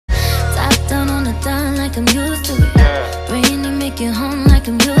like I'm used to it. Brainy make it home like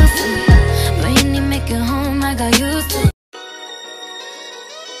I'm used to it. Brainy make it home like I used to it.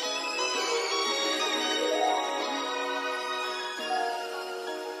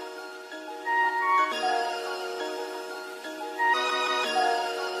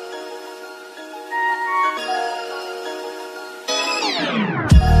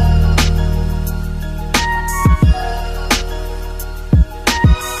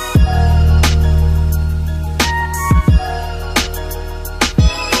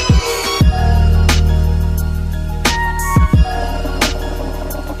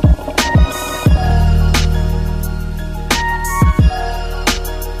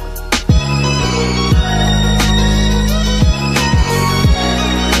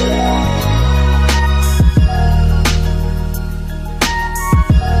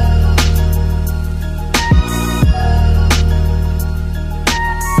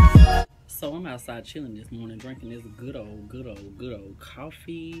 So I'm outside chilling this morning, drinking this good old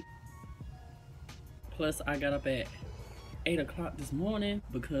coffee. Plus I got up at 8 o'clock this morning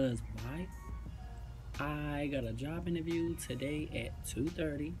because why? I got a job interview today at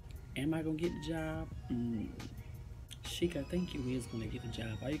 2:30. Am I gonna get the job? Sheik, I think you is gonna get the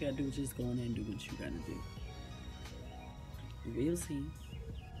job. All you gotta do is just go in there and do what you gotta do. We'll see.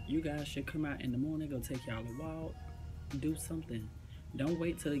 You guys should come out in the morning, go take y'all a walk, do something. Don't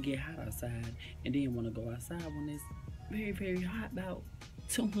wait till it get hot outside and then want to go outside when it's very, very hot, about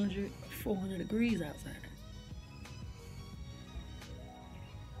 200, 400 degrees outside.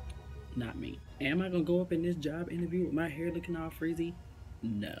 Not me. Am I going to go up in this job interview with my hair looking all frizzy?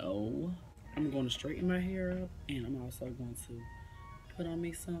 No. I'm going to straighten my hair up, and I'm also going to put on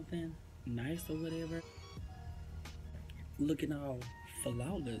me something nice or whatever. Looking all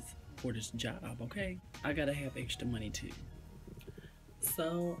flawless for this job, okay? I got to have extra money too.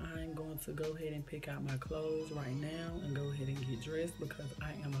 So I'm going to go ahead and pick out my clothes right now and go ahead and get dressed because I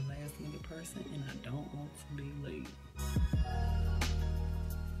am a last minute person and I don't want to be late.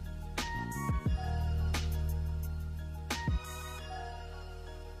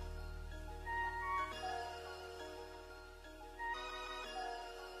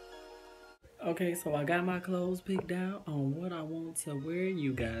 Okay, so I got my clothes picked out on what I want to wear.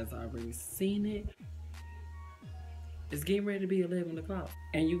 You guys already seen it. It's getting ready to be 11 o'clock.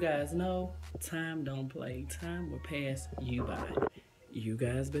 And you guys know, time don't play. Time will pass you by. You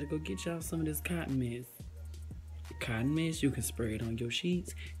guys better go get y'all some of this cotton mist. Cotton mist, you can spray it on your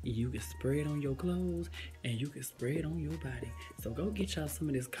sheets, you can spray it on your clothes, and you can spray it on your body. So go get y'all some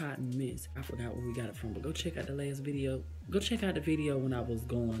of this cotton mist. I forgot where we got it from, but go check out the last video. Go check out the video when I was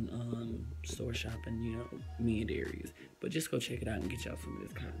going store shopping, you know, me and Darius. But just go check it out and get y'all some of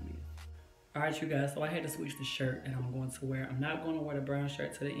this cotton mist. Alright, you guys, so I had to switch the shirt that I'm going to wear. I'm not going to wear the brown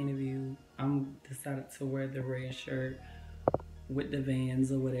shirt to the interview. I'm decided to wear the red shirt with the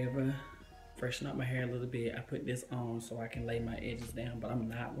Vans or whatever. Freshen up my hair a little bit. I put this on so I can lay my edges down, but I'm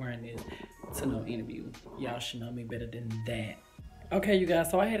not wearing this to no interview. Y'all should know me better than that. Okay, you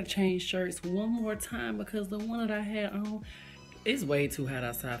guys, so I had to change shirts one more time because the one that I had on, it's way too hot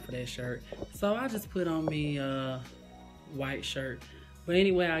outside for that shirt. So I just put on me a white shirt. But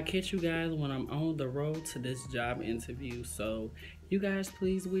anyway, I'll catch you guys when I'm on the road to this job interview. So you guys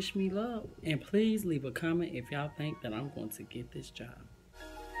please wish me luck. And please leave a comment if y'all think that I'm going to get this job.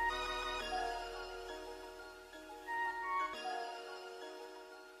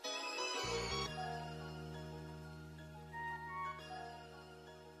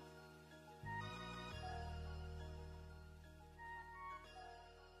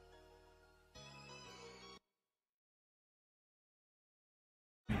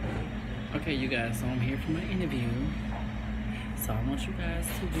 Okay, you guys, so I'm here for my interview. So I want you guys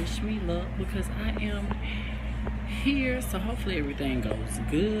to wish me luck because I am here. So hopefully everything goes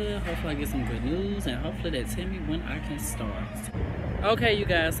good. Hopefully I get some good news and hopefully they tell me when I can start. Okay, you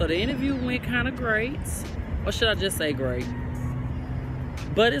guys, so the interview went kind of great. Or should I just say great?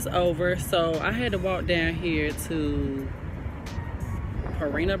 But it's over. So I had to walk down here to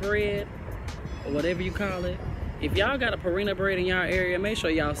Farina Bread or whatever you call it. If y'all got a Farina Bread in y'all area, make sure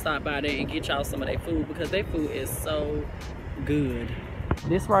y'all stop by there and get y'all some of their food because their food is so good.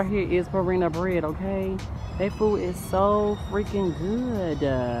 This right here is Farina Bread, okay? Their food is so freaking good.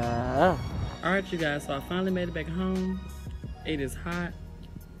 Alright, you guys, so I finally made it back home. It is hot.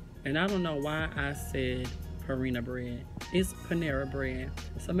 And I don't know why I said Farina Bread. It's Panera Bread.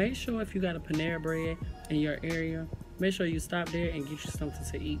 So make sure if you got a Panera Bread in your area, make sure you stop there and get you something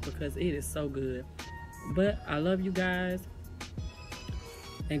to eat because it is so good. But I love you guys,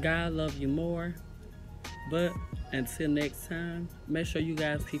 and God love you more. But until next time, make sure you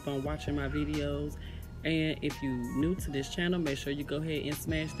guys keep on watching my videos And if you new to this channel, make sure you go ahead and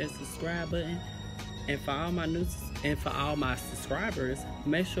smash that subscribe button. And for all my subscribers,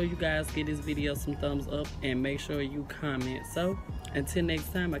 make sure you guys give this video some thumbs up and make sure you comment. So until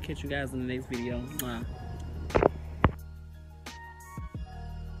next time, I'll catch you guys in the next video. Mwah.